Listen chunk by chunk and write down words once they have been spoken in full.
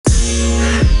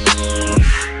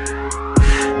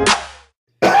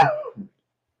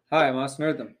Hi, I'm Austin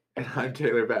Eartham. And I'm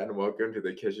Taylor Batten. Welcome to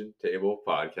the Kitchen Table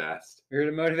Podcast. We're here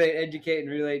to motivate, educate, and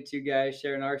relate to you guys,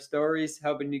 sharing our stories,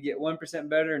 helping you get 1%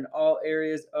 better in all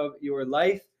areas of your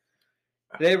life.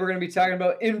 Today, we're going to be talking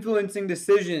about influencing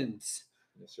decisions.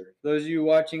 Yes, sir. Those of you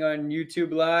watching on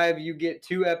YouTube Live, you get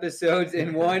 2 episodes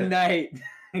in one night.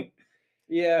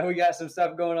 Yeah, we got some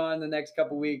stuff going on the next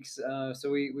couple weeks,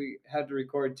 so we had to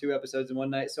record 2 episodes in one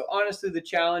night. So honestly, the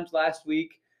challenge last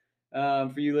week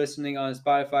for you listening on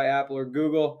Spotify, Apple, or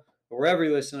Google, or wherever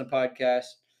you listen to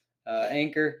podcasts,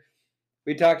 Anchor,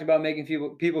 we talked about making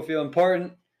people feel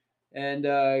important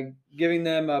and giving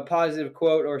them a positive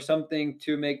quote or something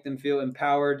to make them feel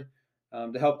empowered,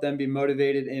 to help them be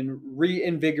motivated and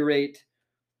reinvigorate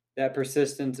that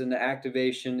persistence and the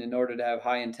activation in order to have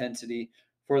high intensity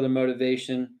for the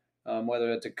motivation, whether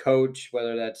that's a coach,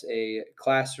 whether that's a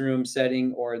classroom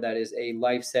setting, or that is a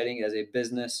life setting as a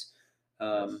business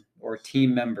or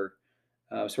team member.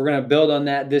 So we're going to build on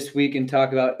that this week and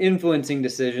talk about influencing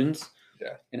decisions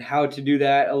and how to do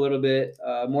that a little bit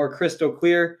more crystal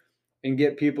clear and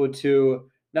get people to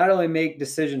not only make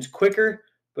decisions quicker,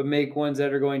 but make ones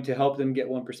that are going to help them get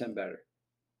 1% better.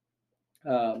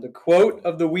 The quote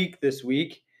of the week this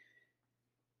week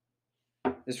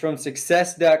is from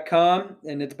success.com,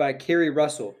 and it's by Kerry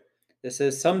Russell. It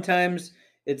says, sometimes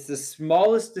it's the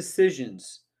smallest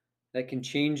decisions that can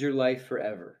change your life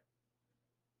forever.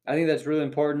 I think that's really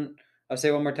important. I'll say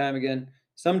it one more time again.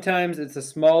 Sometimes it's the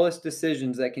smallest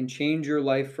decisions that can change your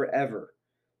life forever.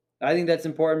 I think that's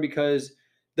important because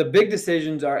the big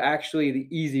decisions are actually the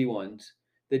easy ones.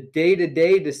 The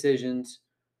day-to-day decisions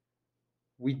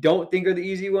we don't think are the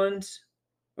easy ones,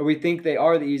 or we think they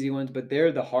are the easy ones, but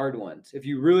they're the hard ones. If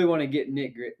you really want to get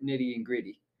nitty and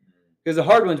gritty. Because the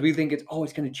hard ones, we think it's going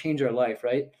to change our life,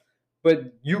 right?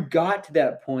 But you got to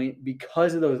that point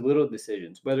because of those little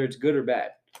decisions, whether it's good or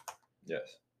bad.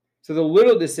 Yes. So the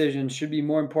little decisions should be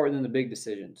more important than the big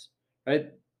decisions,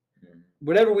 right?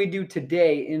 Whatever we do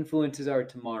today influences our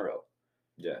tomorrow.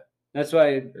 Yeah. That's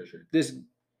why if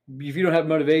you don't have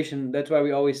motivation, that's why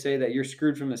we always say that you're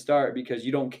screwed from the start because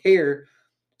you don't care.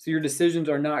 So your decisions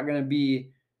are not going to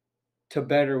be to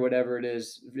better whatever it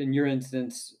is. In your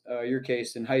instance, your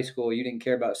case in high school, you didn't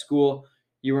care about school.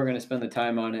 You weren't going to spend the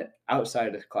time on it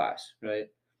outside of class, right?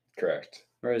 Correct.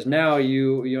 Whereas now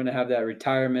you want to have that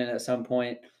retirement at some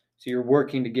point. So you're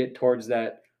working to get towards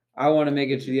that. I want to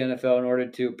make it to the NFL in order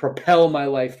to propel my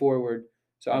life forward.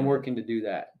 So I'm working to do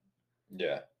that.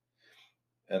 Yeah.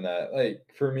 And that, like,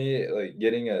 for me, like,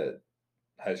 getting a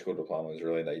high school diploma was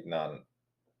really, like,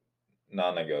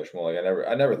 non-negotiable. Like, I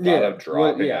never thought of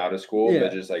dropping out of school,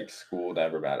 but just, like, school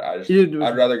never mattered.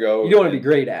 I'd rather go. You don't want to be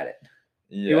great at it.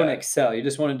 Yeah. You want to excel. You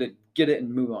just wanted to get it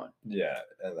and move on. Yeah.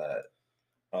 And that,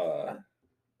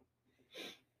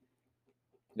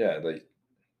 like,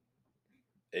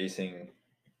 acing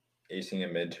a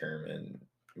midterm in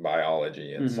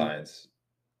biology and science,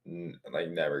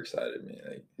 like, never excited me.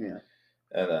 Like,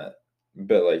 and that,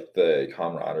 but like the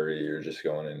camaraderie, you're just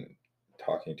going and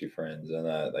talking to friends, and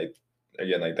that, like,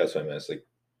 again, like, that's what I miss. Like,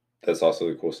 that's also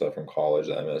the cool stuff from college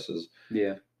that I miss is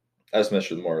I just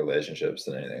miss more relationships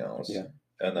than anything else. Yeah.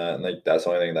 And that, and like, that's the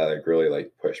only thing that, like, really,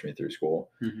 like, pushed me through school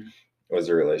was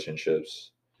the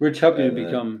relationships. Which helped you to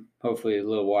become hopefully a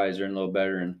little wiser and a little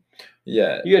better. And you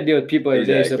got to deal with people every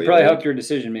day, so it probably helped your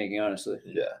decision making, honestly.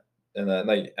 Yeah. And then,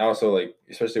 like, also, like,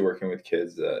 especially working with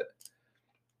kids that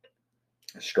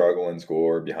struggle in school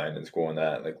or behind in school, and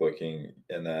that, like, looking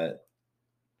in that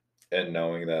and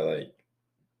knowing that,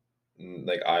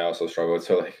 like I also struggled.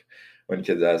 So, like, when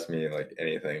kids ask me, like,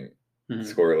 anything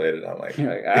school related, I'm like,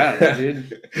 I don't know,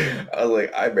 dude. I was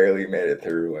like, I barely made it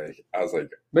through. Like, I was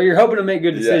like, but you're hoping to make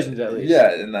good decisions at least.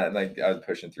 Yeah, and that, like, I was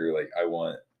pushing through. Like, I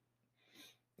want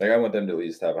them to at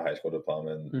least have a high school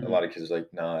diploma. And a lot of kids are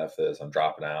like, no, F this, I'm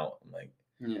dropping out. I'm like,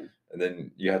 and then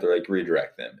you have to, like,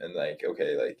 redirect them and, like,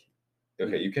 okay,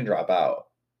 you can drop out,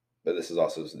 but this is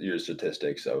also your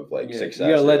statistics of, like, success.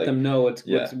 You gotta let them know what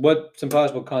some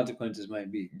possible consequences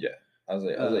might be. Yeah. I was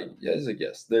like,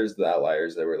 yes, there's the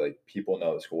outliers that were, like, people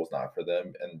know the school's not for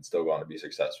them and still going to be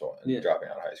successful and dropping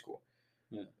out of high school.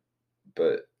 Yeah.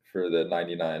 But for the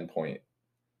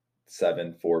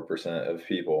 99.74% of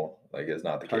people, like, it's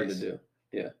not the case. Hard to do.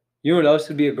 Yeah. You know what else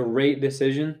would be a great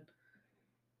decision?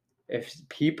 If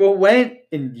people went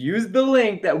and used the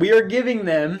link that we are giving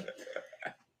them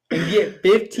and get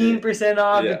 15%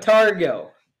 off the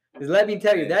Targo. Because let me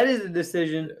tell you, that is a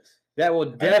decision that will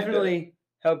definitely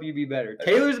help you be better.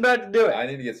 Taylor's about to do it. I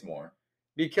need to get some more.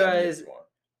 Because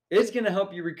it's going to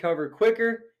help you recover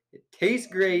quicker. It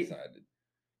tastes great.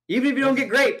 Even if you don't get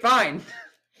great, fine.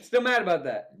 Still mad about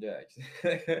that. Yeah.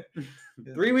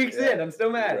 3 weeks in, I'm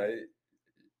still mad. Right.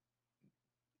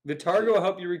 Vitargo will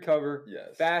help you recover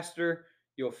Yes. faster.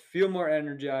 You'll feel more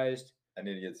energized. I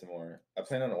need to get some more. I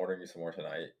plan on ordering some more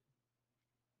tonight.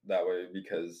 That way,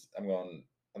 because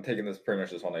I'm taking this pretty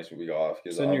much this whole next week off.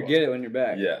 So then you get it when you're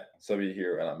back. Yeah. So I'll be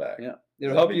here when I'm back. Yeah.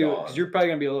 It'll help you because you're probably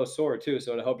gonna be a little sore too.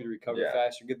 So it'll help you recover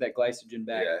faster, get that glycogen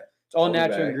back. Yeah. It's all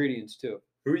natural ingredients too.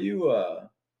 Who are you?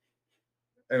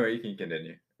 Anyway, you can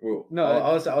continue. Well, no,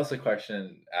 I'll ask a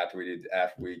question after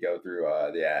we go through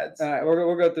the ads. All right,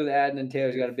 we'll go through the ad, and then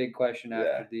Taylor's got a big question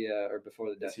after the or before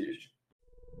the definition.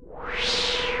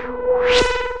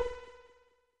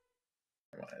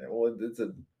 Well,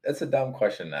 it's a dumb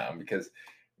question now because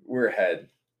we're ahead,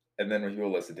 and then when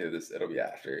people listen to this, it'll be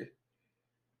after.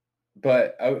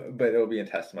 But it'll be in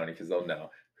testimony because they'll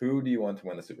know. Who do you want to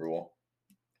win the Super Bowl?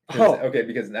 Okay,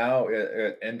 because now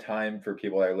in time for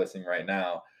people that are listening right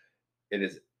now, it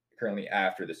is currently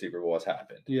after the Super Bowl has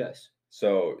happened. Yes.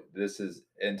 So this is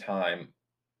in time.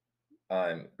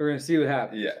 We're gonna see what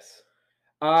happens. Yes.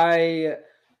 I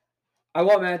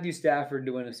want Matthew Stafford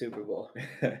to win a Super Bowl.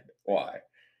 Why?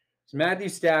 So Matthew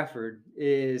Stafford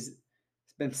has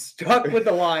been stuck with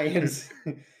the Lions.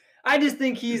 I just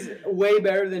think he's way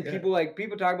better than people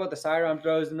talk about the sidearm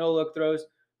throws, the no look throws.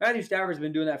 Matthew Stafford's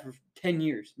been doing that for 10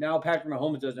 years. Now Patrick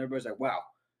Mahomes does, and everybody's like, wow.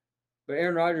 But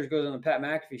Aaron Rodgers goes on the Pat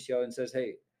McAfee show and says,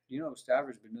 hey, you know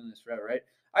Stafford's been doing this forever, right?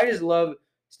 I just love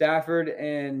Stafford,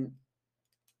 and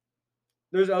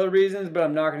there's other reasons, but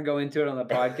I'm not going to go into it on the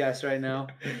podcast right now.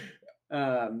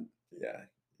 Yeah,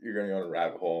 you're going to go on a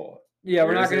rabbit hole. Yeah,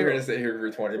 we're not going to sit here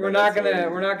for 20 minutes. We're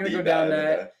not going to go down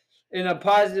that. In a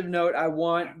positive note, I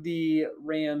want the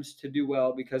Rams to do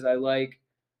well because I like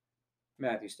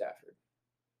Matthew Stafford.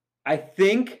 I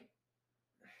think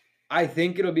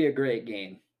it'll be a great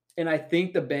game. And I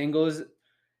think the Bengals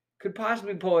could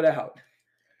possibly pull it out.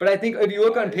 But I think if you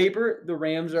look on paper, the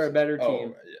Rams are a better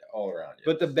team. Yeah, all around. Yes.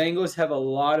 But the Bengals have a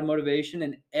lot of motivation,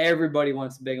 and everybody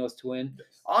wants the Bengals to win.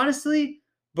 Yes. Honestly,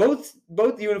 both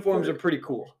uniforms are pretty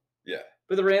cool. Yeah.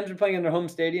 But the Rams are playing in their home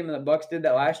stadium, and the Bucs did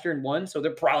that last year and won, so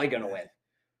they're probably going to win.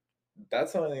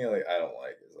 That's the only thing I don't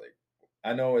like is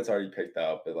I know it's already picked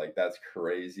out, but that's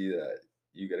crazy that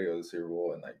you got to go to the Super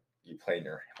Bowl and you play in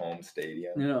your home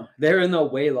stadium. No, they're in the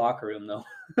away locker room though.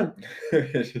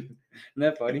 Isn't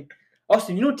that funny?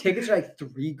 Also, tickets are like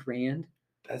 $3,000.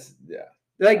 That's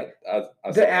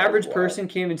the average person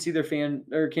can't even see their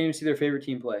favorite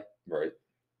team play. Right.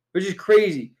 Which is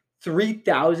crazy.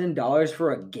 $3,000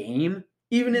 for a game,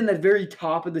 even in the very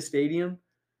top of the stadium.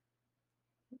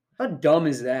 How dumb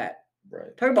is that?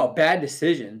 Right. Talk about bad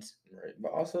decisions. Right.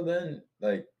 But also then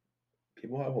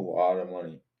people have a lot of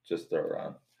money just throw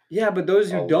around. Yeah, but those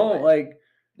who don't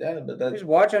but that's just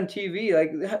watch on TV.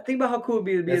 Think about how cool it'd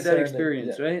be to be at that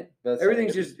experience, right?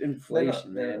 Everything's just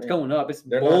inflation, man. It's going up. It's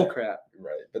bull crap.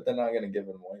 Right, but they're not going to give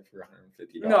them away for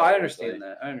 $150. No, I understand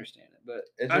that. I understand it, but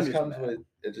it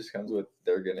just comes with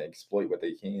they're going to exploit what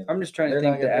they can. I'm just trying to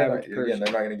think the average person. Again,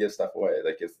 they're not going to give stuff away.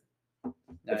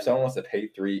 If someone wants to pay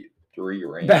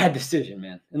 $3,000, bad decision,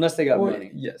 man. Unless they got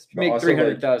money. Yes, make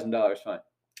 $300,000, fine.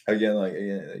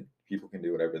 Again, people can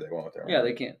do whatever they want with their money. Yeah,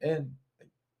 they can. And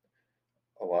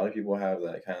a lot of people have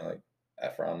that kind of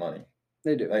Efron money.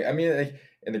 They do.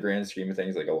 In the grand scheme of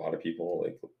things, a lot of people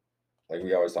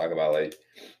we always talk about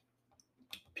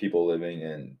people living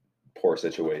in poor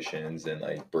situations and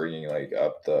bringing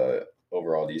up the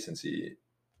overall decency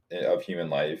of human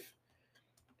life,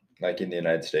 in the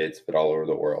United States, but all over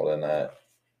the world and that.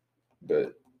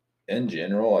 But in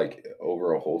general,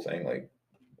 over a whole thing,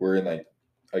 we're in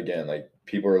again,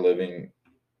 people are living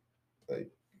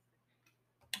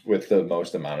with the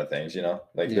most amount of things,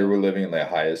 they were living in the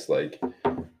highest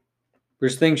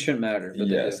which things shouldn't matter. But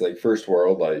yes, first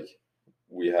world,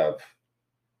 we have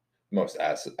most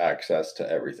access to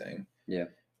everything. Yeah.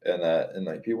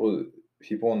 And people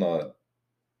in the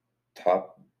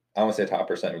top, I won't say top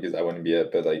percent because I wouldn't be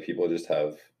it, but people just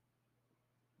have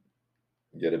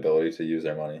good ability to use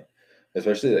their money,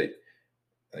 especially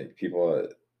people.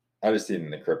 I just see it in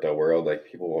the crypto world, a lot of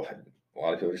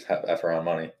people just have Efron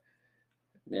money.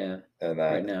 Yeah. And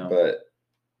that, right now. But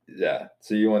yeah,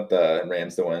 so you want the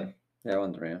Rams to win? Yeah, I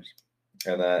want the Rams.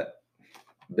 And that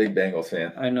big Bengals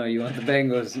fan. I know you want the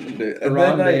Bengals.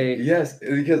 Yes,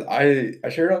 because I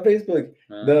shared on Facebook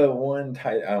the one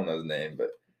tight. I don't know his name,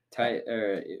 but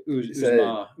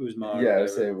Uzma. Yeah, I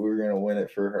said we were gonna win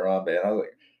it for Harambe, and I was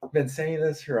I've been saying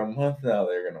this for a month now.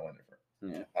 They're gonna win it for.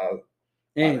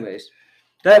 Yeah. Anyways.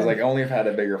 I was only have had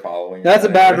a bigger following. That's a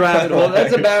bad rabbit hole.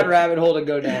 That's a bad rabbit hole to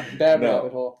go down.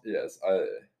 Rabbit hole. Yes, I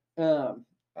don't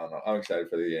know. I'm excited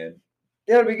for the game.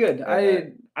 Yeah, it'll be good.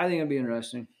 I think it'd be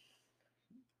interesting.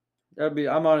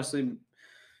 I'm honestly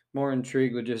more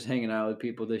intrigued with just hanging out with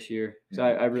people this year. So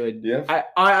I really, I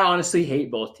honestly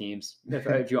hate both teams.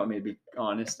 If you want me to be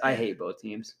honest, I hate both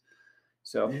teams.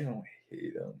 So you don't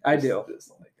hate them. I do.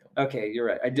 Dislike them. Okay, you're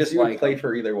right. I just dislike play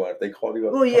for either one. If they called you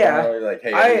up, well, yeah, like,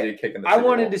 hey, I need you to kick in the I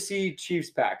wanted to see Chiefs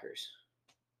Packers.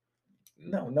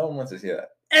 No one wants to see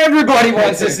that. Everybody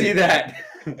wants to see that.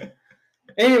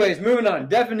 Anyways, moving on.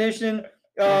 Definition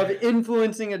of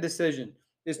influencing a decision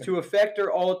is to affect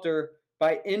or alter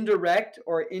by indirect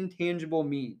or intangible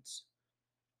means.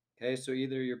 Okay, so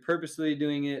either you're purposely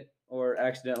doing it or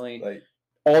accidentally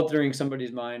altering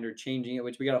somebody's mind or changing it,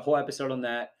 which we got a whole episode on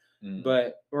that.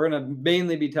 But we're going to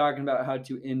mainly be talking about how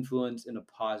to influence in a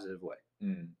positive way.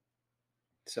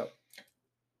 So,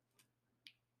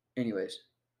 anyways,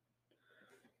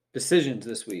 decisions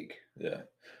this week. Yeah.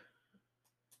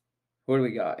 What do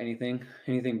we got? Anything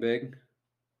big?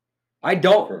 I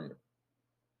don't.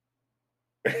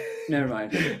 Never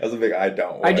mind. That's a big I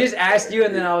don't. I just asked you,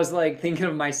 and then I was like thinking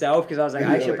of myself because I was like,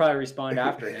 I should probably respond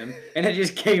after him, and it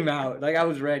just came out. Like I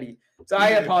was ready. So I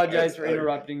apologize for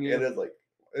interrupting you. It is like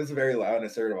it's very loud and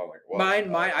assertive. I'm like,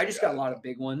 mine. I just got a lot of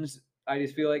big ones. I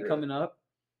just feel like coming up,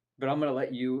 but I'm gonna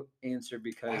let you answer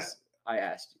because I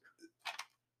asked you.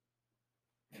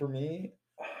 For me,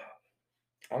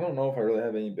 I don't know if I really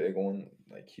have any big ones,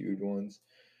 like huge ones.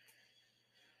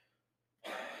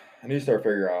 I need to start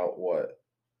figuring out what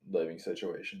living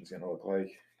situation is going to look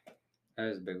like. That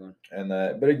is a big one. And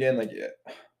but again, like,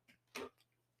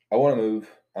 I want to move.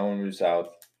 I want to move south,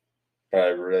 but I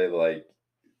really like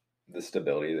the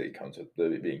stability that comes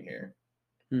with being here.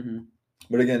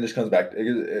 But again, it just comes back,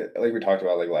 like we talked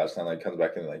about like last time, like comes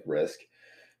back to like risk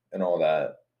and all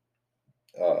that.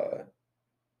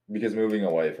 Because moving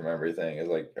away from everything is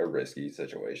like a risky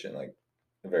situation, like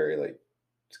very like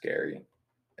scary,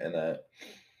 and that.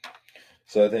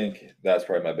 So I think that's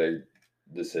probably my big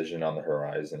decision on the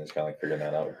horizon is kind of like figuring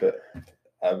that out. But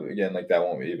again, like that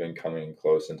won't be even coming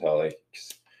close until like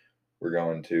we're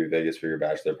going to Vegas for your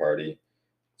bachelor party.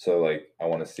 So like I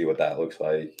want to see what that looks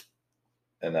like,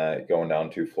 and that going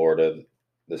down to Florida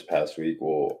this past week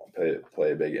will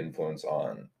play a big influence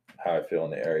on how I feel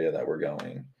in the area that we're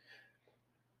going.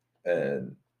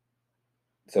 And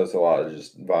so it's a lot of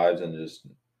just vibes and just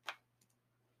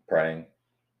praying.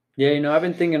 Yeah, I've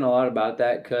been thinking a lot about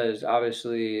that because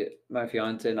obviously my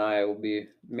fiance and I will be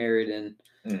married and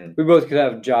we both could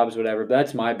have jobs, whatever. But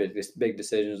that's my big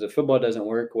decisions. If football doesn't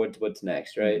work, what's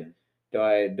next, right? Do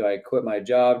I quit my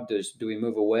job? Do we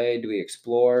move away? Do we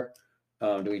explore?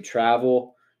 Do we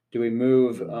travel? Do we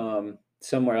move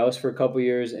somewhere else for a couple of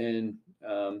years and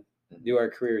do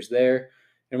our careers there?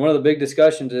 And one of the big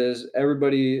discussions is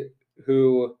everybody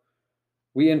who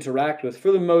we interact with,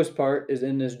 for the most part, is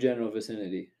in this general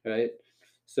vicinity, right?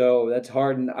 So that's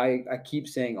hard. And I keep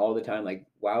saying all the time, like,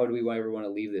 why would we ever want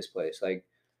to leave this place? Like,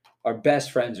 our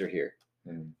best friends are here.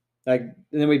 Like,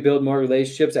 and then we build more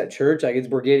relationships at church. Like,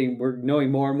 we're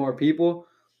knowing more and more people.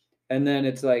 And then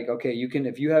it's like, okay,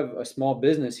 if you have a small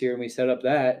business here and we set up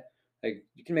that, like,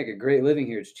 you can make a great living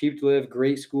here. It's cheap to live,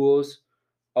 great schools,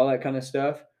 all that kind of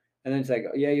stuff. And then it's like,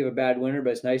 yeah, you have a bad winter,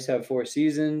 but it's nice to have 4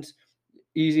 seasons,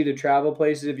 easy to travel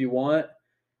places if you want.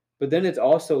 But then it's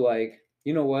also like,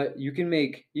 you know what? You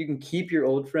can keep your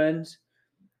old friends.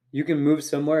 You can move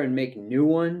somewhere and make new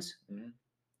ones.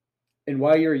 And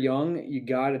while you're young, you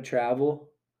got to travel.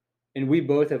 And we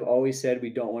both have always said we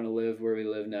don't want to live where we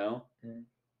live now.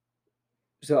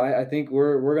 So I think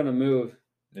we're going to move.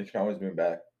 You can always move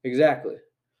back. Exactly.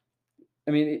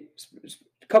 I mean, it's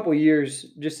a couple years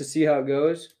just to see how it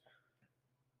goes.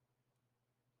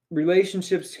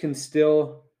 Relationships can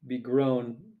still be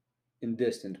grown in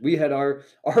distance. We had our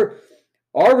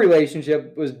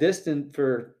relationship was distant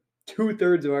for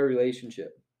 2/3 of our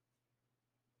relationship.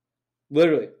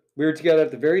 Literally, we were together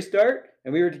at the very start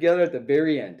and we were together at the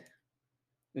very end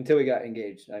until we got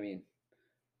engaged. I mean,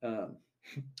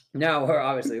 now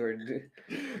we're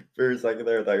for a second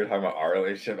there, I thought you were talking about our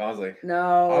relationship. I was like,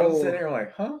 no. I was sitting here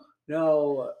like, huh?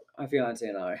 No, my fiance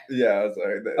and I. Yeah, I was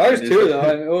like, ours too, though.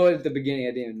 I mean, at the beginning,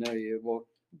 I didn't even know you. Well,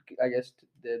 I guess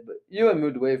did, but you had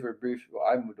moved away for a brief. Well,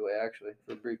 I moved away actually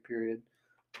for a brief period.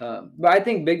 But I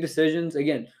think big decisions.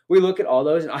 Again, we look at all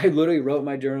those, and I literally wrote in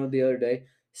my journal the other day.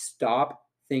 Stop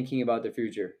thinking about the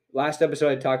future. Last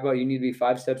episode, I talked about you need to be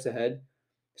 5 steps ahead.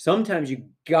 Sometimes you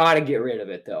gotta get rid of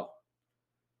it, though.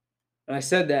 And I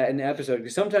said that in the episode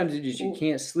because sometimes you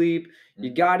can't sleep. You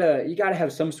gotta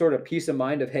have some sort of peace of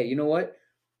mind of, hey, you know what?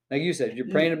 Like you said, you're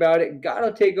praying about it. God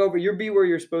will take over. You'll be where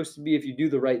you're supposed to be if you do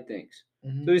the right things.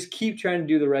 So just keep trying to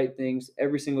do the right things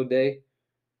every single day,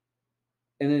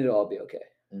 and then it'll all be okay.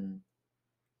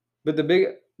 But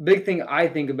the big thing I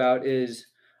think about is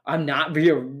I'm not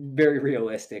very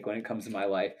realistic when it comes to my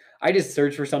life. I just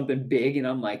search for something big, and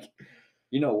I'm like,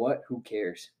 you know what? Who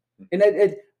cares? And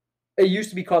it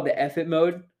used to be called the F it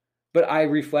mode, but I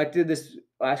reflected this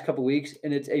last couple weeks,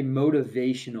 and it's a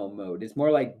motivational mode. It's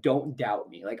more like, don't doubt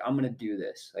me. Like, I'm gonna do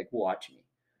this. Like, watch me,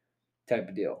 type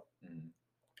of deal.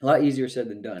 A lot easier said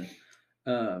than done.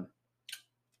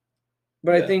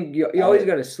 But I think you always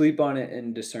got to sleep on it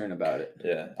and discern about it.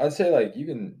 Yeah, I'd say like you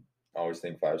can always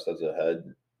think 5 steps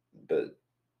ahead, but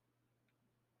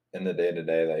in the day to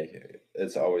day, like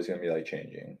it's always gonna be like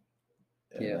changing.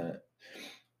 Yeah.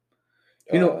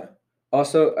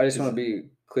 Also, I just want to be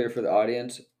clear for the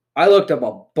audience. I looked up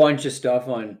a bunch of stuff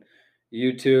on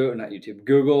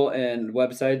Google and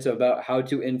websites about how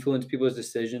to influence people's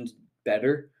decisions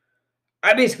better.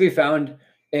 I basically found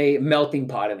a melting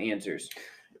pot of answers.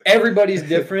 Everybody's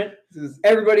different.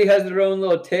 Everybody has their own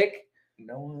little tick.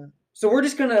 No one. So we're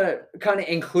just going to kind of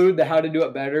include the how to do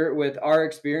it better with our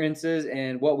experiences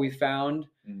and what we found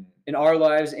in our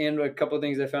lives and a couple of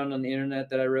things I found on the internet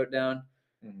that I wrote down.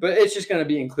 But it's just going to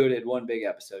be included one big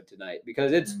episode tonight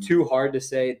because it's too hard to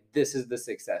say this is the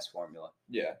success formula.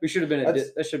 Yeah. We should have been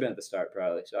that should have been at the start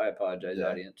probably. So I apologize,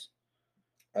 audience.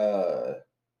 Another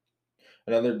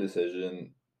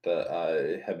decision that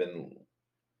I have been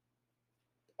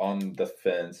on the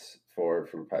fence for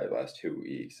probably the last 2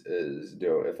 weeks is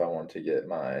if I want to get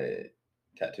my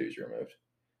tattoos removed,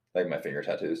 like my finger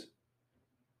tattoos.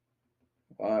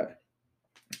 Why?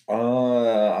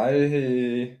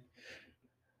 I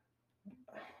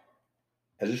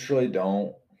just really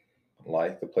don't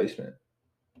like the placement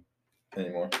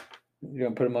anymore. You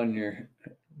don't put them on your...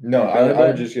 No, I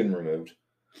would just get them removed.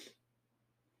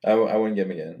 I wouldn't get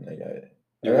them again.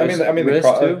 Like I mean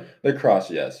the cross,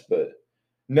 yes, but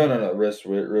no, wrist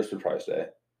would probably stay.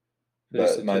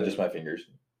 But just my fingers,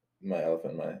 my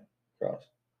elephant, my cross,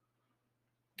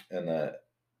 and that.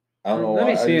 I don't know. Let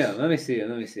me see him. Let me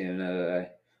see him. Now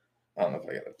that I don't know if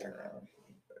I gotta turn around.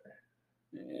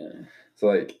 Yeah. So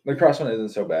like the cross one isn't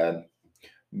so bad,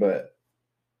 but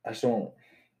I just don't.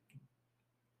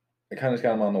 I kind of just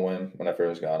got them on the whim when I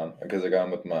first got them because I got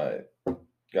them with my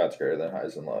God's Greater Than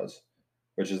Highs and Lows,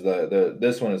 which is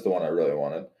this one is the one I really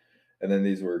wanted, and then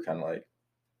these were kind of like.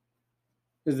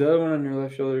 Is the other one on your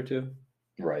left shoulder too?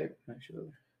 Right. Right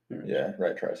shoulder. Yeah,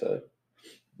 right tricep.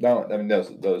 No, I mean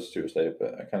those two stay,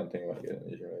 but I kind of think about getting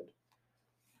these removed.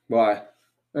 Why?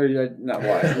 Or not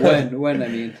why? When I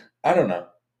mean. I don't know.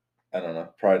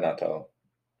 Probably not till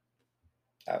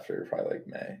after probably like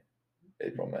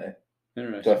April, May.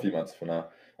 Interesting. So a few months from now.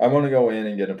 I want to go in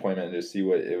and get an appointment and just see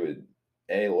what it would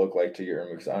look like to get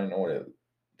removed because I don't know what it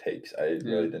takes. I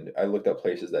really didn't. I looked up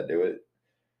places that do it,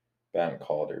 but I haven't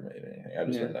called or made anything. I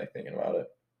just been like thinking about it.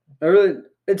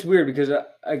 It's weird because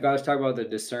I got to talk about the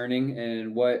discerning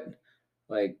and what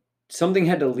like something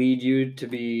had to lead you to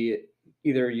be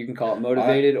either you can call it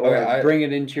motivated or bring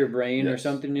it into your brain or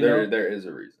something. There is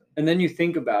a reason. And then you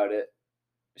think about it.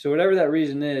 So whatever that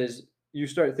reason is, you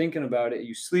start thinking about it,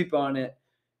 you sleep on it,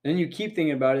 and then you keep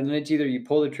thinking about it, and then it's either you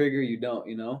pull the trigger or you don't,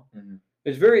 Mm-hmm.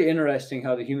 It's very interesting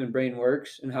how the human brain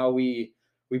works and how we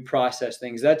process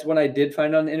things. That's what I did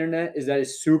find on the internet is that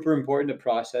it's super important to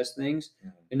process things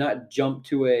and not jump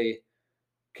to a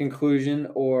conclusion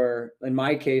or in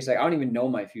my case, like I don't even know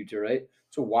my future, right?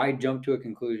 So why jump to a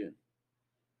conclusion?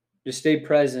 Just stay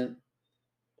present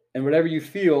and whatever you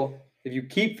feel, if you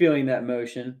keep feeling that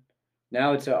emotion,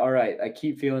 now it's all right. I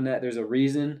keep feeling that there's a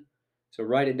reason. So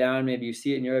write it down. Maybe you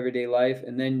see it in your everyday life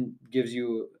and then gives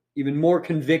you even more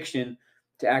conviction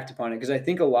to act upon it. Because I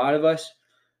think a lot of us,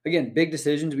 again, big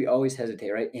decisions, we always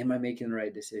hesitate, right? Am I making the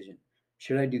right decision?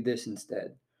 Should I do this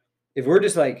instead? If we're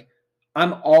just like,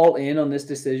 I'm all in on this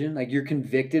decision, like you're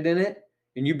convicted in it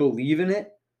and you believe in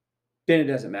it, then it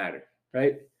doesn't matter,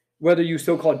 right? Whether you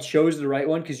so-called chose the right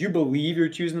one because you believe you're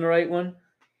choosing the right one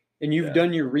and you've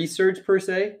done your research per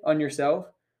se on yourself,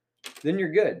 then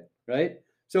you're good, right?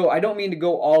 So I don't mean to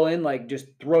go all in, like just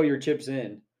throw your chips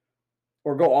in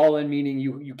or go all in, meaning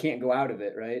you can't go out of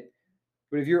it, right?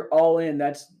 But if you're all in,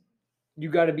 you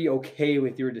got to be okay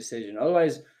with your decision.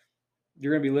 Otherwise,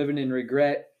 you're going to be living in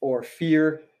regret or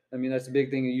fear. I mean, that's the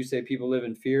big thing that you say people live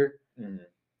in fear. Mm-hmm.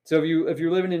 So if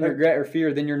you're living in regret or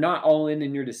fear, then you're not all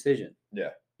in your decision. Yeah.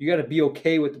 You got to be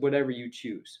okay with whatever you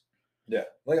choose. Yeah.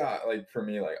 Like for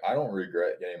me, like I don't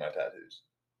regret getting my tattoos.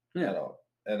 Yeah.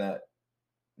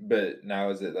 But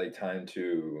now is it like time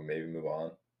to maybe move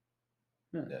on?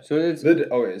 Yeah. So it's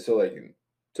okay. So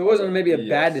it wasn't maybe a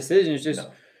bad decision. It's just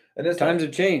times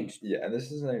have changed. Yeah, and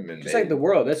this isn't even just like the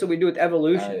world. That's what we do with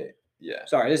evolution. Yeah.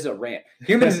 Sorry, this is a rant.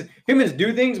 Humans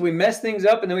do things, we mess things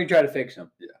up, and then we try to fix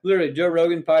them. Yeah. Literally, Joe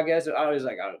Rogan podcast. I was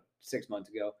like, 6 months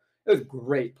ago. It was a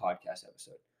great podcast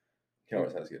episode. He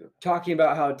always has good. Talking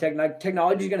about how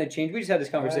technology is going to change. We just had this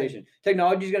conversation.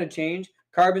 Technology is going to change.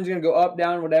 Carbon's going to go up,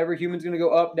 down, whatever. Humans going to go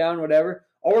up, down, whatever.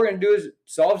 All we're going to do is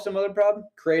solve some other problem,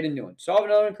 create a new one. Solve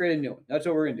another one, create a new one. That's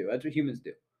what we're going to do. That's what humans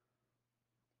do.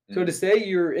 So to say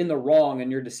you're in the wrong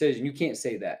in your decision, you can't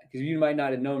say that because you might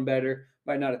not have known better,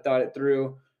 might not have thought it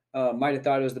through, might have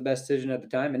thought it was the best decision at the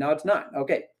time, and now it's not.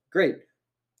 Okay, great.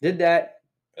 Did that.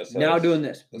 Now doing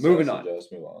this. Moving on.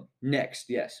 Just move on. Next.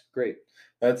 Yes. Great.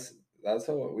 That's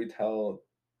what we tell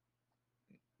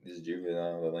these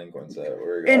juvenile delinquents that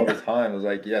all the time. It's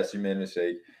like, yes, you made a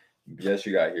mistake. Yes,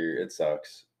 you got here. It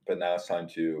sucks. But now it's time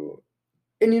to.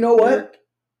 And you know what?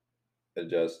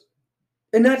 Adjust.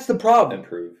 And that's the problem.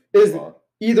 Improve. Is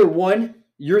either one,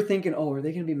 you're thinking, oh, are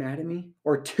they going to be mad at me?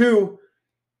 Or two,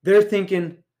 they're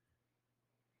thinking,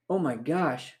 oh my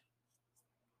gosh,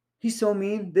 he's so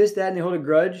mean, this, that, and they hold a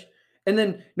grudge. And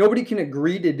then nobody can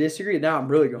agree to disagree. Now I'm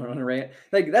really going on a rant.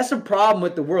 Like, that's the problem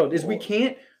with the world is we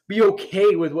can't be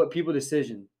okay with what people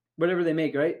decision, whatever they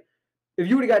make, right? If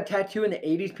you would have got a tattoo in the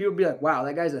 80s, people would be like, wow,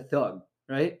 that guy's a thug,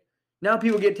 right? Now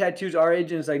people get tattoos our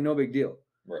age and it's like no big deal.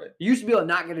 Right. You used to be able to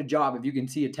not get a job if you can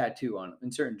see a tattoo on them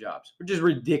in certain jobs, which is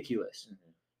ridiculous,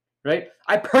 right?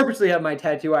 I purposely have my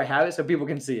tattoo. I have it so people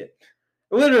can see it.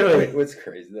 Literally. What's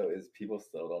crazy, though, is people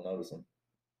still don't notice them.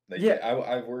 Like, yeah.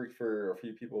 I've worked for a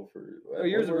few people for... Oh,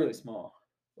 yours are really small.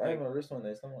 I have noticed one.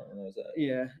 They still don't notice that.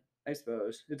 Yeah, I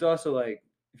suppose. It's also like,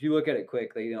 if you look at it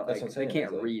quick, they don't they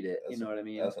can't read it. You know what I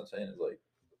mean? That's what I'm saying. Is like,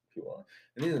 people...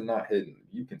 And these are not hidden.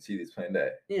 You can see these plain day.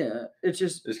 Yeah, it's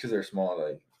just because they're small,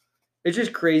 like... It's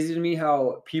just crazy to me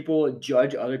how people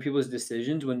judge other people's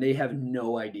decisions when they have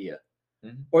no idea.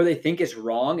 Mm-hmm. Or they think it's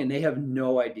wrong and they have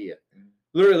no idea. Mm-hmm.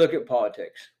 Literally look at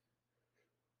politics.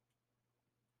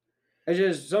 It's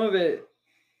just some of it,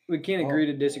 we can't agree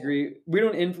to disagree. We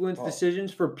don't influence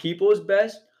decisions for people's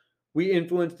best. We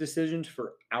influence decisions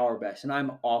for our best. And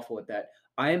I'm awful at that.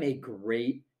 I am a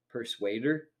great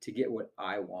persuader to get what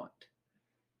I want.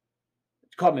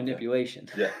 It's called manipulation.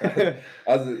 Yeah. That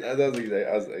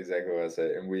was exactly what I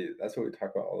said. And that's what we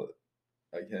talk about all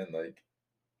the again, like,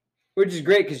 which is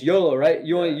great because YOLO, right?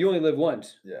 You only live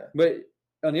once. Yeah. But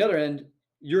on the other end,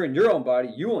 you're in your own body,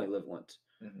 you only live once.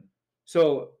 Mm-hmm.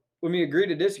 So when we agree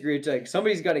to disagree, it's like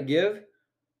somebody's got to give,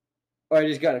 or I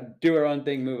just got to do our own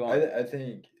thing, move on. I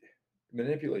think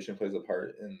manipulation plays a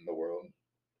part in the world.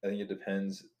 I think it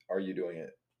depends. Are you doing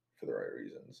it for the right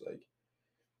reasons?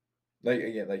 Like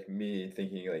again, like me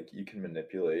thinking like you can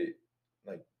manipulate,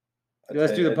 like.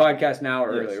 Let's do the podcast now or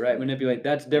early, right? Manipulate.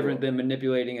 That's different than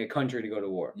manipulating a country to go to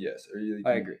war. Yes,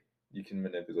 I agree. You can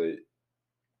manipulate.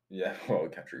 Yeah, well, a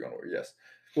country going to war. Yes.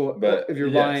 Well, but if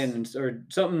you're lying or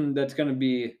something that's going to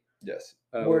be. Yes.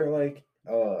 Or like,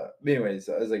 anyways,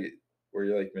 I was like, where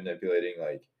you're like manipulating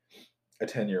like a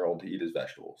 10-year-old to eat his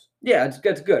vegetables. Yeah,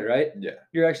 that's good, right? Yeah.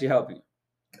 You're actually helping.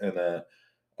 And then,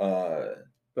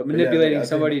 but manipulating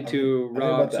somebody to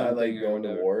rob something. I like going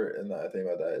to war, and the thing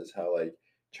about that is how like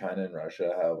China and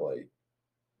Russia have like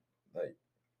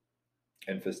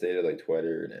infestated like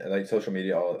Twitter and like social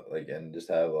media, all like, and just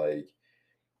have like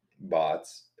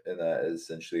bots. And that is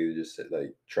essentially just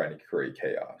like trying to create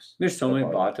chaos. There's so many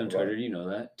bots on Twitter. You know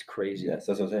that? It's crazy. Yes,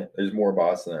 that's what I'm saying. There's more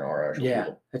bots than there are actual people.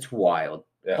 Yeah, that's wild.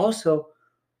 Yeah. Also,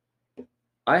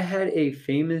 I had a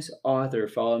famous author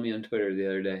follow me on Twitter the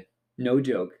other day. No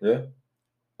joke. Yeah.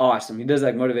 Awesome. He does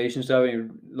like motivation stuff.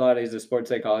 And he's a sports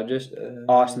psychologist.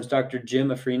 Awesome. It's Dr. Jim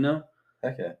Afrino.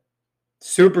 Okay.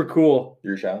 Super cool.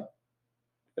 Your shout?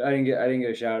 I didn't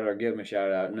get a shout out or give him a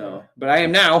shout out. No, but I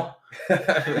am now.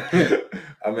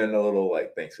 I'm in a little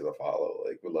like thanks for the follow.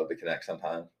 Like would love to connect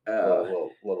sometime.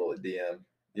 Little DM.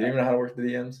 You even know how to work the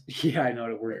DMs? Yeah, I know how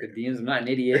to work the DMs. I'm not an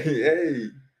idiot. Hey,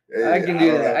 I can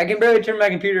do that. I can barely turn my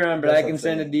computer on, but I can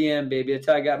send a DM, baby. That's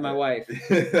how I got my wife.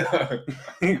 I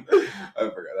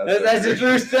forgot. That's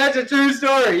a true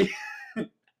story.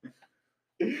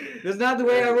 That's not the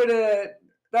way I would have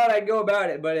thought I'd go about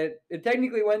it, but it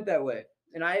technically went that way.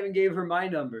 And I even gave her my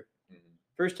number.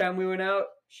 First time we went out,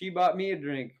 she bought me a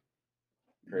drink.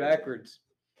 Crazy. Backwards.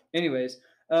 Anyways,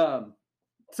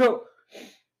 so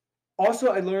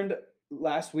also I learned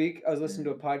last week, I was listening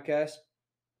to a podcast.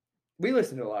 We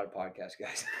listen to a lot of podcasts,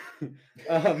 guys.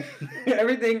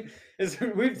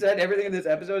 We've said everything in this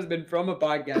episode has been from a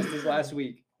podcast this last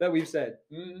week that we've said.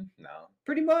 No.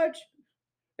 Pretty much.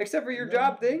 Except for your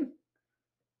job thing.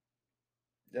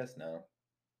 Yes, no.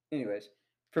 Anyways,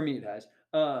 for me it has.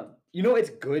 It's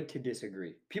good to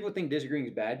disagree. People think disagreeing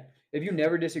is bad. If you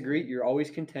never disagree, you're always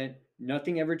content.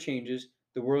 Nothing ever changes.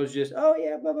 The world's just, oh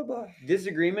yeah, blah, blah, blah.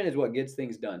 Disagreement is what gets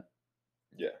things done.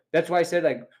 Yeah. That's why I said,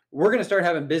 like, we're going to start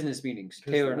having business meetings,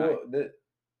 Taylor and I.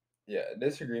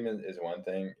 Disagreement is one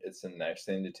thing. It's the next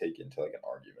thing to take into like an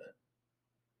argument.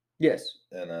 Yes.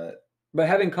 And but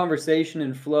having conversation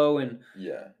and flow and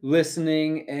yeah,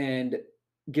 listening and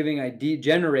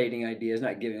generating ideas,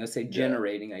 not giving, let's say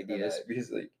generating ideas.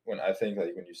 Because like when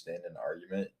you stand in an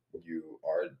argument, you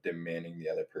are demanding the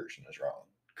other person is wrong.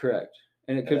 Correct.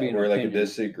 And it could be where like a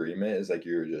disagreement is like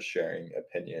you're just sharing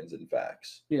opinions and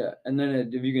facts. Yeah. And then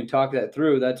if you can talk that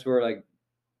through, that's where like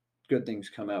good things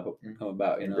come about,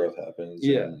 and growth happens.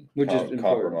 Yeah. Which is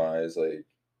compromise. Like,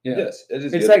 yes, it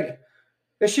is. It's like,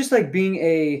 it's just like being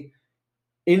a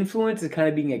influence is kind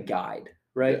of being a guide,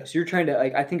 right? Yeah. So you're trying to,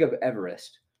 like, I think of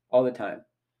Everest all the time.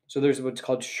 So there's what's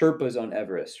called Sherpas on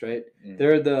Everest, right? Mm-hmm.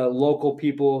 They're the local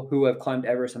people who have climbed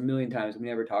Everest a million times. We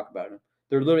never talk about them.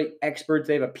 They're literally experts.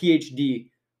 They have a PhD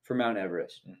for Mount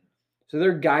Everest. Mm-hmm. So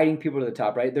they're guiding people to the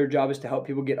top, right? Their job is to help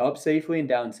people get up safely and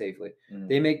down safely. Mm-hmm.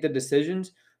 They make the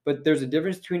decisions, but there's a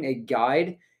difference between a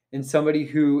guide and somebody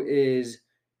who is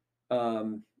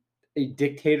a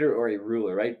dictator or a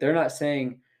ruler, right? They're not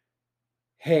saying,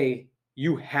 hey,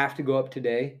 you have to go up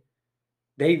today.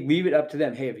 They leave it up to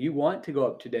them. Hey, if you want to go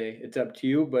up today, it's up to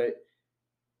you, but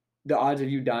the odds of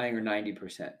you dying are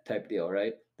 90% type deal,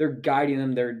 right? They're guiding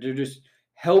them. They're just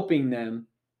helping them,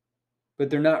 but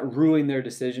they're not ruling their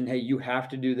decision. Hey, you have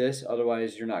to do this,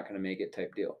 otherwise you're not going to make it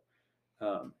type deal.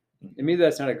 And maybe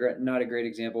that's not a great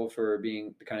example for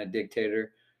being the kind of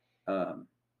dictator.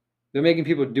 They're making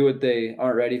people do what they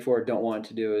aren't ready for or don't want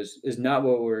to do is not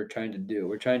what we're trying to do.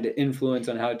 We're trying to influence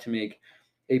on how to make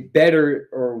a better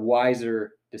or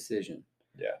wiser decision.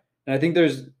 Yeah. And I think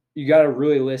you got to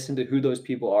really listen to who those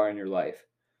people are in your life.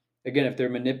 Again, if they're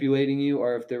manipulating you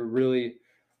or if they're really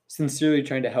sincerely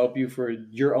trying to help you for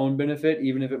your own benefit,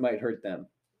 even if it might hurt them.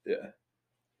 Yeah.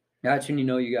 That's when you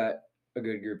know you got a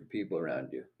good group of people around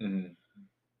you.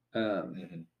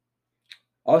 Mm-hmm.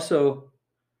 Also,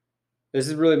 this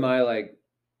is really I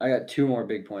got two more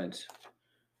big points.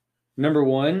 Number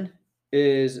one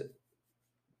is,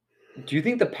 do you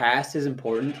think the past is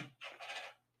important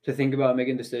to think about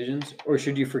making decisions, or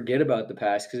should you forget about the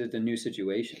past because it's a new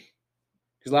situation?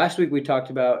 Because last week we talked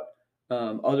about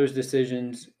others'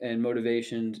 decisions and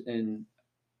motivations and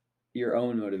your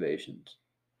own motivations.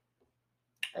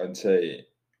 I'd say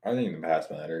I think the past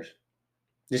matters.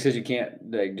 Just because you can't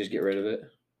just get rid of it.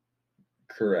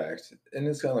 Correct. And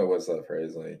it's kind of what's that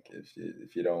phrase, like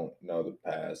if you don't know the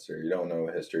past or you don't know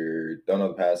history or don't know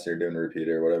the past, you're doing a repeat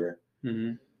or whatever.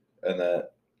 Mm-hmm. And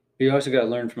that you also got to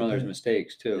learn from others'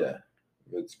 mistakes too. Yeah.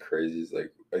 What's crazy is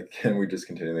like can we just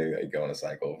continually go in a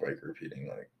cycle of repeating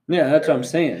yeah, that's what I'm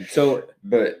saying. So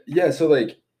but yeah, so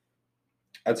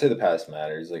I'd say the past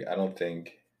matters. I don't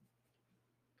think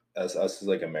us as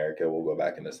America will go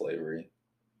back into slavery.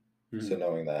 Mm-hmm. So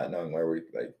knowing where we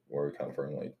come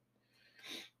from,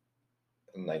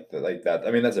 that.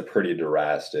 I mean, that's a pretty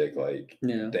drastic thing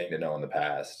to know in the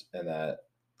past, and that.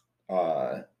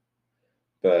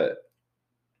 But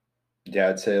yeah,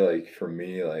 I'd say for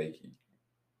me,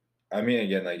 I mean,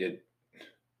 again, it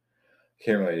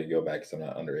can't really go back because I'm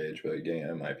not underage, but getting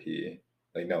an MIP,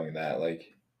 knowing that,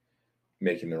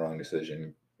 making the wrong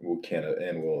decision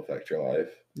will affect your life.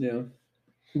 Yeah,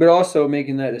 but also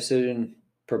making that decision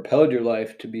propelled your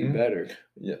life to be better.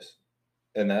 Yes.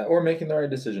 And that, or making the right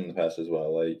decision in the past as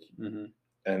well, mm-hmm.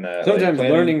 And that sometimes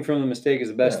learning from the mistake is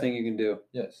the best thing you can do.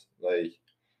 Yes,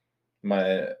 my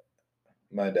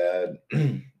dad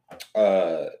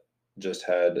just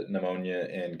had pneumonia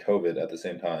and COVID at the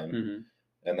same time,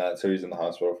 mm-hmm. and so he's in the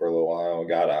hospital for a little while,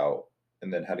 got out,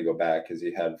 and then had to go back because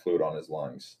he had fluid on his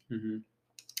lungs, mm-hmm.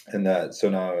 and so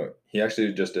now he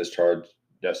actually just discharged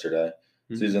yesterday,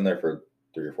 mm-hmm. so he's in there for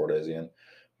 3 or 4 days again,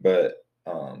 but.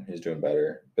 He's doing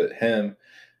better, but him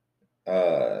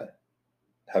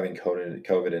having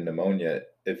COVID and pneumonia,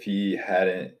 if he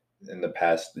hadn't in the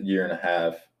past year and a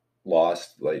half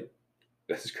lost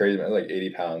this is crazy, man, 80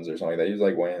 pounds or something like that. He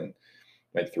was weighing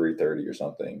 330 or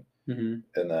something, mm-hmm.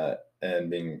 and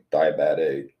being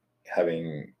diabetic,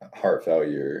 having heart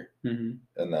failure, mm-hmm.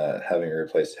 and having a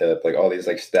replaced hip, all these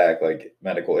stacked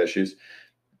medical issues,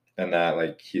 and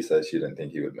that he says he didn't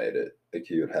think he would made it.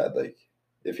 He would have had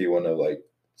if he wouldn't have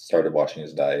started watching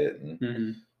his diet and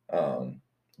mm-hmm.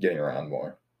 Getting around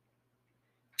more,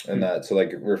 and that so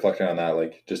reflecting on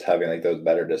that, just having those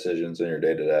better decisions in your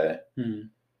day to day,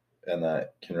 and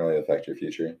that can really affect your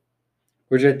future.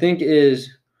 Which I think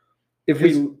is, if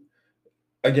we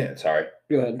again, sorry,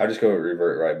 go ahead. I just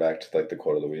revert right back to the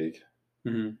quote of the week,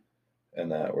 mm-hmm.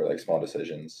 and that we're small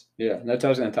decisions. Yeah, that's what I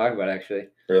was going to talk about actually.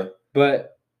 Really,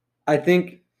 but I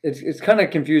think it's kind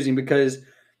of confusing because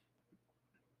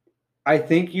I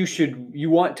think you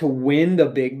want to win the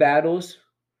big battles,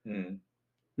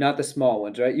 not the small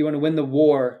ones, right? You want to win the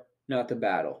war, not the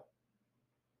battle.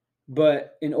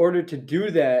 But in order to do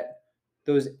that,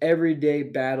 those everyday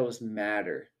battles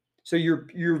matter. So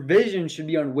your vision should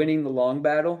be on winning the long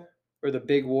battle or the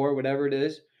big war, whatever it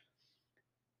is.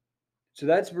 So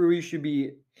that's where you should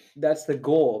be. That's the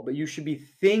goal. But you should be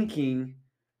thinking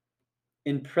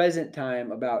in present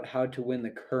time about how to win the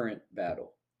current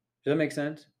battle. Does that make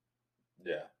sense?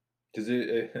 Yeah. Because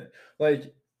it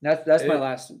like that's my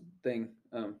last thing.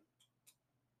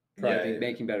 Probably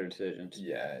making better decisions.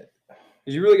 Yeah.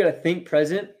 Because you really got to think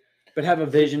present, but have a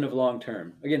vision of long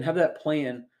term. Again, have that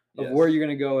plan of where you're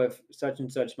going to go if such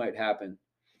and such might happen.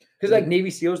 Because like Navy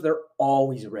SEALs, they're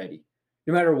always ready.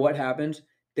 No matter what happens,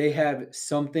 they have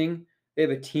something. They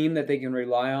have a team that they can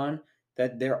rely on,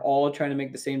 that they're all trying to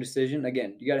make the same decision.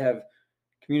 Again, you got to have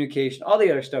communication, all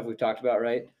the other stuff we've talked about,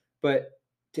 right? But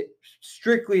to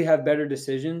strictly have better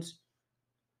decisions,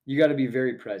 you got to be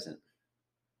very present.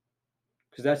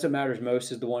 Because that's what matters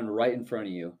most, is the one right in front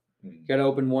of you. You got to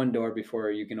open one door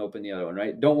before you can open the other one,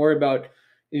 right? Don't worry about,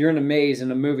 you're in a maze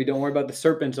in a movie, don't worry about the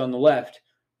serpents on the left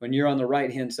when you're on the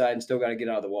right-hand side and still got to get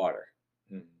out of the water,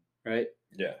 right?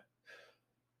 Yeah.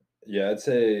 Yeah, I'd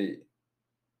say,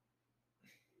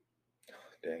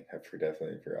 dang, I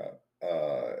definitely forgot.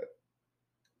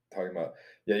 Talking about,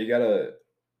 you got to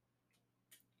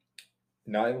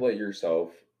not allow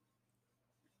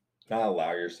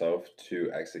yourself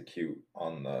to execute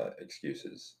on the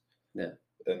excuses. Yeah.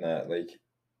 And that, like, you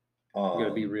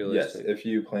gotta be realistic. Yes, if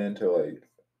you plan to like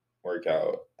work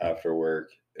out after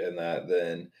work and that,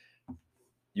 then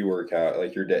you work out,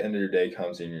 like your end of your day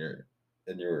comes and you're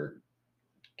getting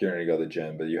ready to go to the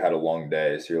gym, but you had a long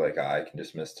day, so you're like, I can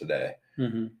just miss today.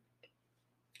 And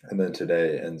then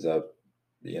today ends up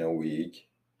being a week,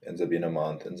 ends up being a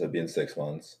month, ends up being 6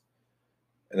 months,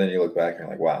 and then you look back and you're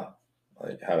like, wow,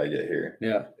 like how did I get here?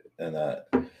 Yeah. And that,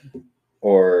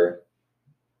 or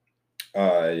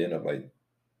you end up like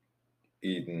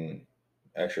eating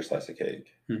extra slice of cake,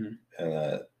 and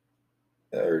that,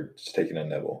 or just taking a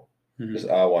nibble, just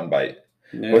one bite.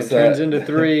 And it turns into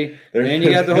 3, and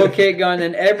you got the whole cake gone.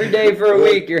 And every day for a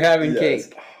week, you're having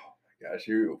cake. Oh my gosh,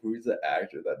 who's the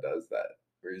actor that does that?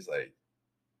 Where he's like,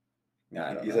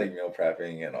 he's like meal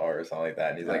prepping or something like that,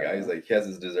 and he's like, he has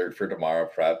his dessert for tomorrow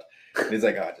prepped, and he's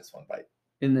like, just one bite,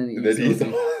 and then he eats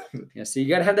them. Yeah, so you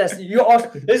gotta have that. You also,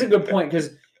 this is a good point,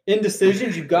 because in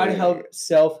decisions, you gotta have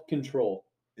self-control.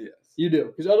 Yes, you do,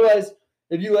 because otherwise,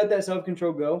 if you let that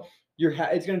self-control go,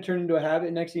 it's going to turn into a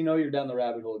habit. Next thing you know, you're down the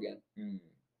rabbit hole again.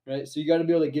 Right? So you got to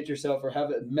be able to get yourself, or have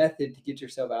a method to get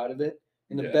yourself out of it.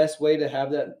 And the best way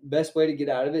to get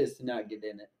out of it is to not get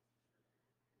in it.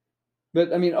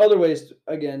 But I mean, other ways,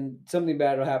 again, something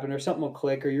bad will happen, or something will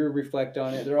click, or you reflect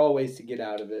on it. There are all ways to get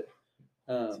out of it.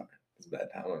 It's bad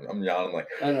time. I'm yawning like.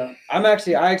 I know. I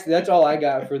actually that's all I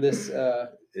got for this. For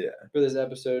this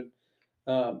episode.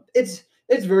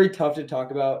 It's very tough to talk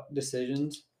about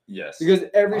decisions. Yes. Because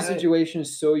every situation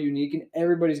is so unique, and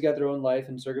everybody's got their own life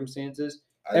and circumstances.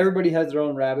 Everybody has their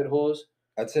own rabbit holes.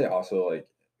 I'd say also, like,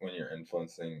 when you're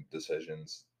influencing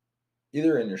decisions,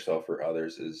 either in yourself or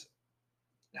others, is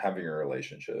having a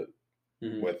relationship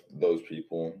with those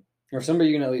people. Or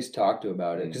somebody you can at least talk to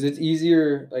about it. Because it's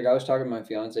easier. Like, I was talking to my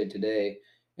fiance today,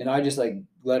 and I just, like,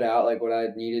 let out, like, what I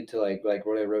needed to, like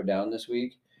what I wrote down this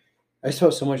week. I just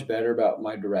felt so much better about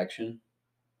my direction.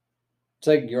 It's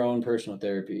like your own personal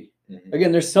therapy.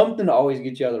 Again, there's something to always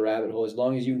get you out of the rabbit hole, as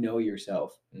long as you know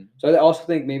yourself. So I also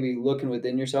think maybe looking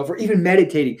within yourself, or even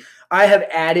meditating. I have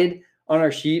added on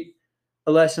our sheet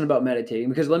a lesson about meditating,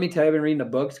 because let me tell you, I've been reading a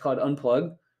book. It's called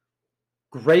Unplug.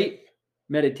 Great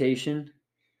meditation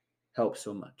helps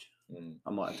so much.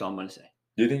 That's all I'm going to say.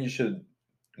 Do you think you should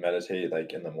meditate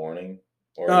like in the morning?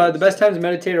 Or the best time to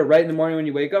meditate are right in the morning when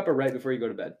you wake up, or right before you go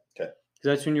to bed. Okay.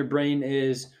 Because that's when your brain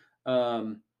is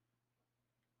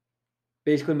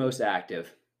basically most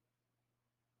active.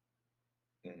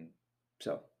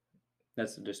 So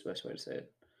that's just the best way to say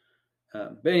it.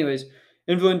 But anyways,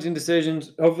 influencing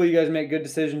decisions. Hopefully you guys make good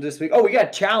decisions this week. Oh, we got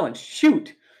a challenge.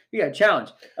 Shoot. We got a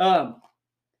challenge.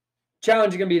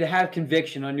 Challenge is going to be to have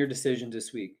conviction on your decisions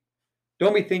this week.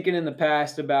 Don't be thinking in the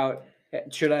past about,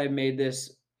 should I have made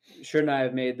this? Shouldn't I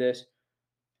have made this?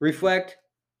 Reflect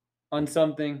on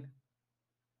something.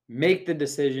 Make the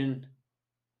decision.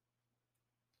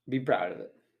 Be proud of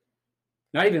it.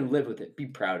 Not even live with it. Be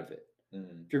proud of it.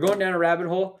 If you're going down a rabbit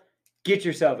hole, get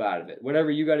yourself out of it.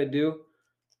 Whatever you got to do,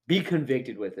 be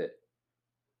convicted with it.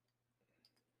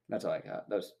 That's all I got.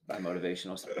 That was my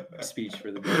motivational speech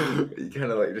for the day. You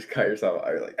kind of like just cut yourself out.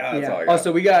 You're like, that's all I got.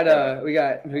 Also, we got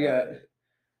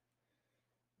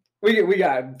We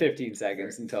got 15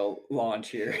 seconds until launch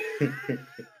here.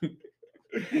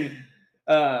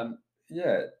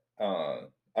 Yeah.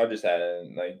 I'll just add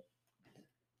in like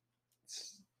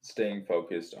staying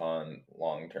focused on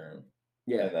long term.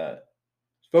 Yeah. And that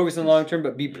focus on long term,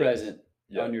 but be present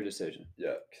on your decision.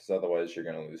 Yeah, because otherwise you're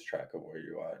gonna lose track of where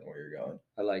you are and where you're going.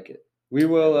 I like it. We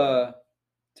will.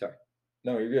 Sorry.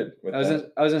 No, you're good. I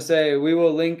was gonna say we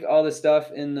will link all the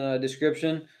stuff in the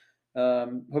description.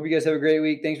 Hope you guys have a great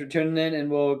week. Thanks for tuning in,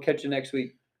 and we'll catch you next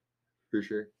week. For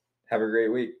sure. Have a great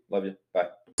week. Love you. Bye.